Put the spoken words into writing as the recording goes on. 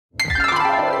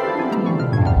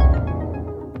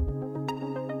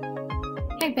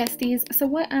Hi besties, so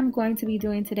what I'm going to be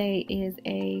doing today is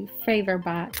a favor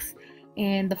box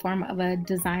in the form of a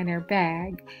designer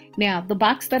bag. Now the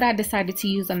box that I decided to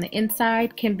use on the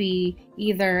inside can be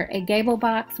either a gable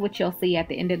box, which you'll see at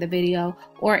the end of the video,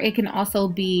 or it can also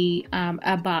be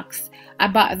a box. I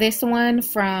bought this one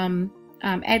from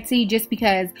Etsy just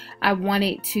because I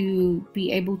wanted to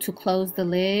be able to close the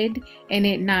lid and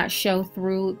it not show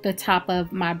through the top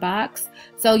of my box.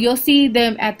 So you'll see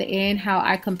them at the end how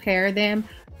I compare them,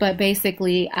 but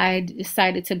basically I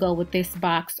decided to go with this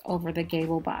box over the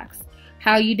gable box.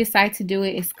 How you decide to do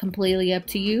it is completely up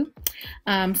to you.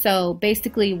 So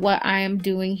basically what I am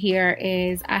doing here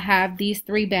is I have these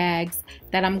 3 bags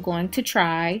that I'm going to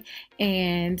try,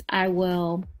 and I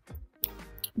will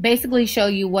basically show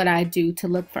you what I do to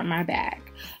look for my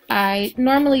bag. I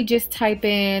normally just type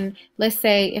in, let's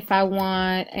say if I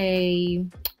want a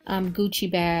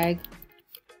Gucci bag,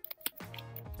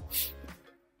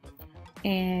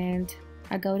 and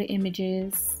I go to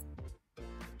images,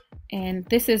 and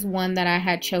this is one that I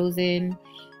had chosen.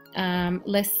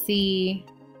 Let's see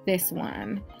this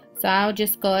one. So I'll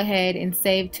just go ahead and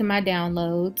save to my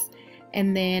downloads,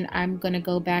 and then I'm gonna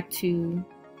go back to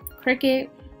Cricut.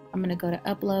 I'm going to go to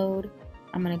upload.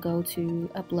 I'm going to go to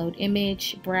upload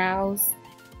image, browse.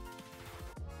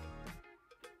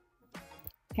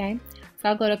 Okay, so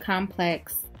I'll go to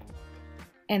complex,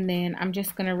 and then I'm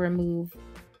just going to remove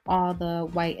all the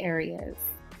white areas.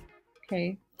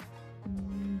 Okay,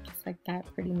 just like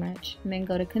that pretty much. And then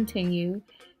go to continue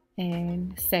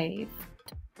and save.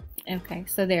 Okay,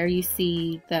 so there you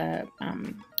see the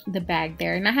bag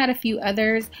there, and I had a few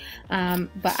others,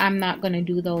 but I'm not going to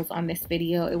do those on this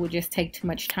video. It would just take too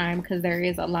much time because there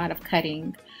is a lot of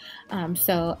cutting.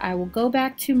 So I will go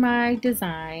back to my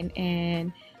design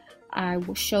and I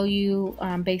will show you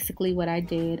basically what I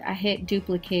did. I hit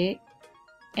duplicate,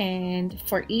 and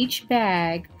for each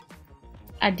bag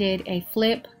I did a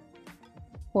flip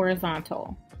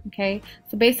horizontal. Okay,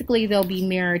 so basically they'll be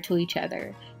mirrored to each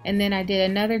other, and then I did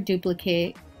another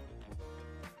duplicate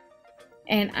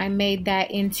and I made that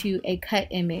into a cut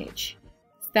image.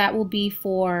 That will be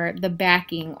for the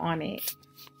backing on it,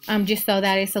 just so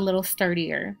that it's a little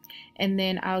sturdier. And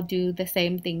then I'll do the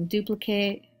same thing,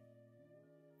 duplicate,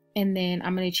 and then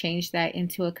I'm going to change that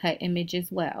into a cut image as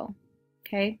well.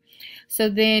 Okay, so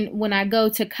then when I go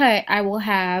to cut, I will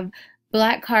have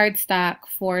black cardstock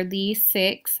for these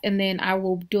 6, and then I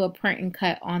will do a print and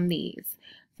cut on these.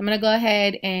 So I'm going to go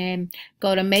ahead and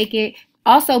go to make it.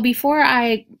 Also, before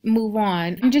I move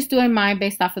on, I'm just doing mine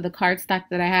based off of the cardstock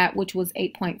that I had, which was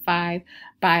 8.5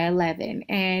 by 11,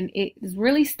 and it is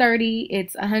really sturdy.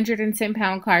 It's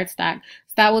 110-pound cardstock,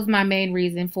 so that was my main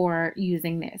reason for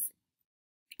using this.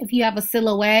 If you have a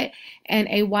silhouette and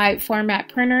a wide format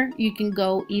printer, you can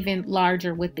go even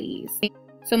larger with these.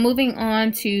 So moving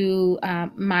on to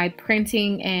my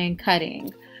printing and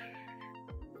cutting.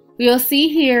 You'll see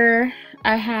here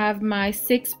I have my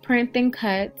 6 print and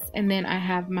cuts, and then I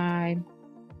have my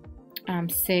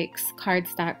 6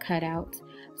 cardstock cutouts.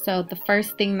 So the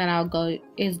first thing that I'll go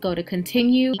to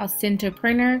continue. I'll send to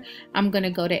printer. I'm gonna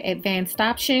go to advanced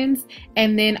options,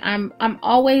 and then I'm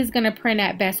always gonna print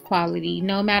at best quality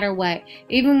no matter what.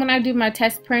 Even when I do my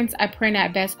test prints, I print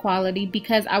at best quality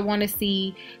because I want to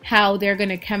see how they're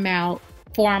gonna come out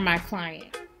for my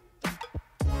client.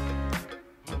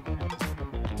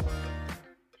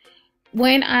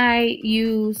 When I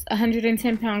use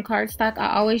 110-pound cardstock,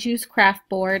 I always use craft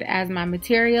board as my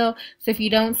material. So if you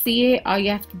don't see it, all you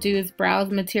have to do is browse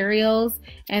materials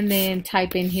and then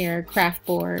type in here craft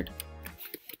board.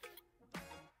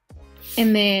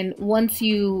 And then once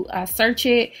you search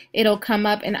it, it'll come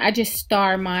up, and I just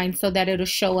star mine so that it'll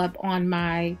show up on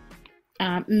my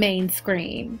main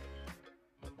screen.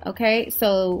 Okay,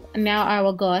 so now I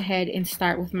will go ahead and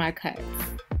start with my cuts.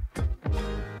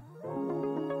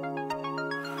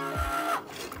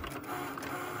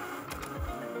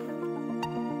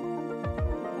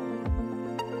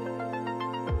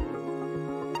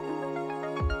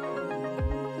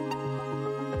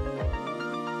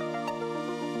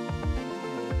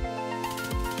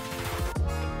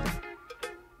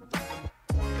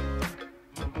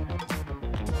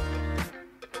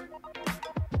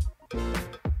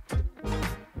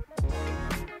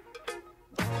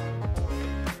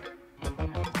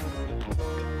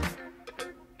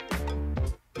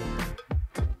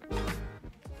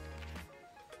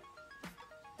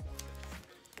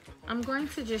 I'm going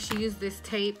to just use this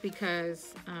tape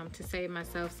because to save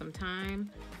myself some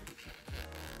time.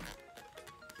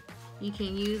 You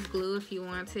can use glue if you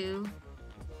want to,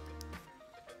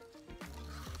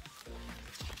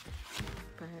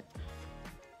 but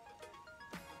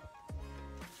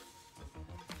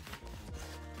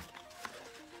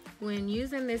when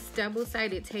using this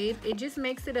double-sided tape, it just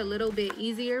makes it a little bit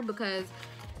easier because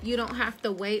you don't have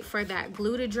to wait for that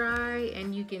glue to dry,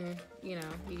 and you can, you know,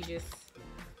 you just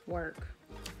work.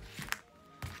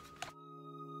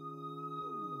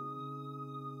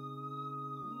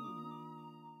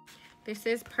 This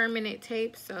is permanent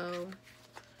tape, so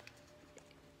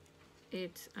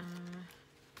it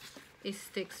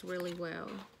sticks really well.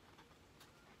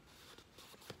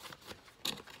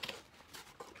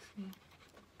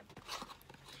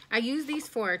 I use these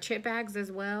for chip bags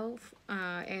as well,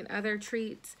 and other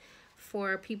treats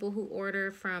for people who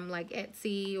order from like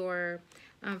Etsy or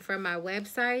from my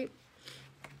website.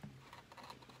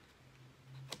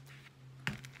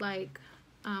 Like,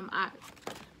 I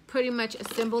pretty much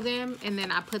assemble them, and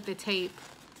then I put the tape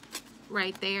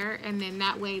right there, and then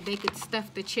that way they could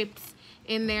stuff the chips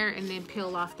in there and then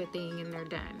peel off the thing, and they're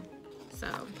done. So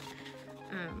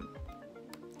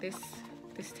this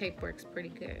tape works pretty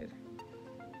good.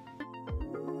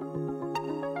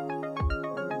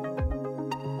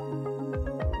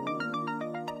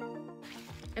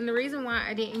 And the reason why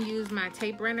I didn't use my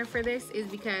tape runner for this is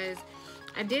because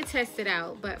I did test it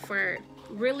out, but for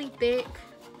really thick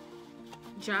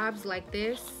jobs like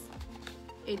this,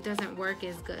 it doesn't work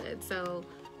as good. So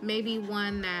maybe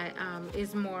one that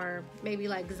is more, maybe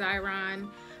like Xyron.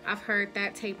 I've heard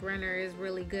that tape runner is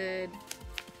really good.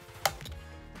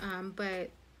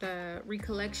 But the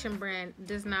Recollection brand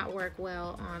does not work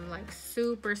well on like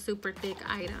super thick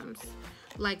items,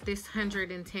 like this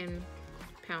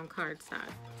 110-pound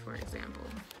cardstock, for example.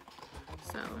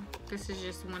 So this is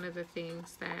just one of the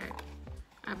things that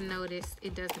I've noticed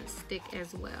it doesn't stick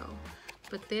as well.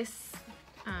 But this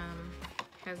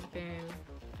has been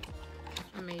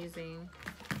amazing.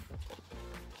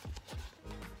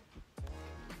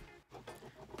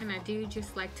 And I do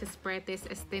just like to spread this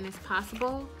as thin as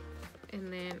possible,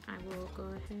 and then I will go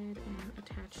ahead and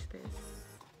attach this.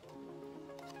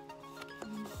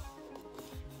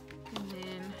 And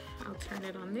then I'll turn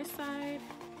it on this side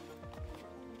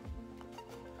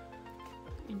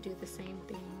and do the same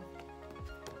thing.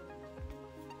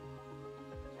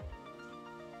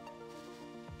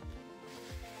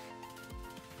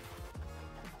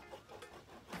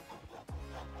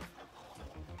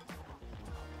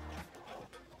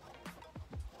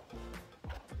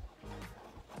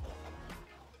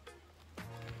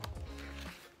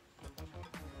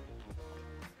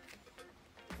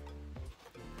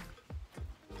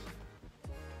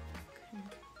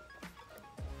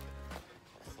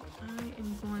 I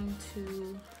am going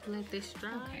to let this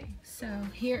dry. Okay, so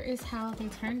here is how they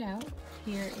turned out.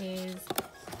 Here is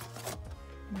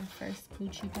my first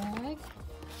Gucci bag,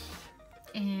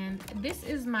 and this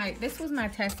was my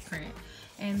test print,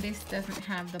 and this doesn't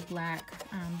have the black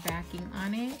backing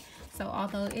on it. So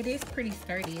although it is pretty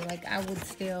sturdy, like I would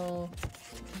still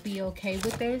be okay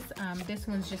with this. This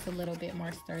one's just a little bit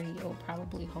more sturdy. It will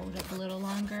probably hold up a little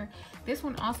longer. This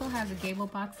one also has a gable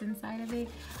box inside of it.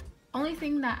 Only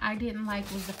thing that I didn't like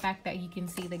was the fact that you can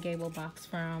see the gable box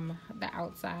from the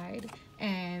outside,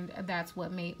 and that's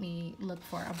what made me look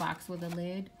for a box with a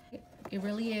lid. It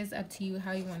really is up to you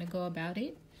how you want to go about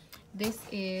it. This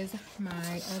is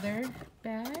my other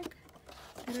bag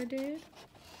that I did,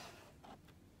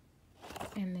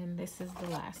 and then this is the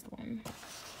last one.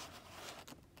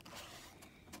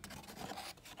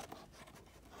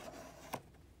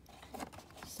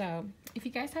 So if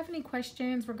you guys have any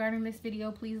questions regarding this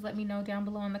video, please let me know down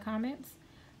below in the comments.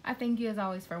 I thank you as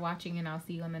always for watching, and I'll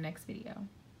see you in the next video.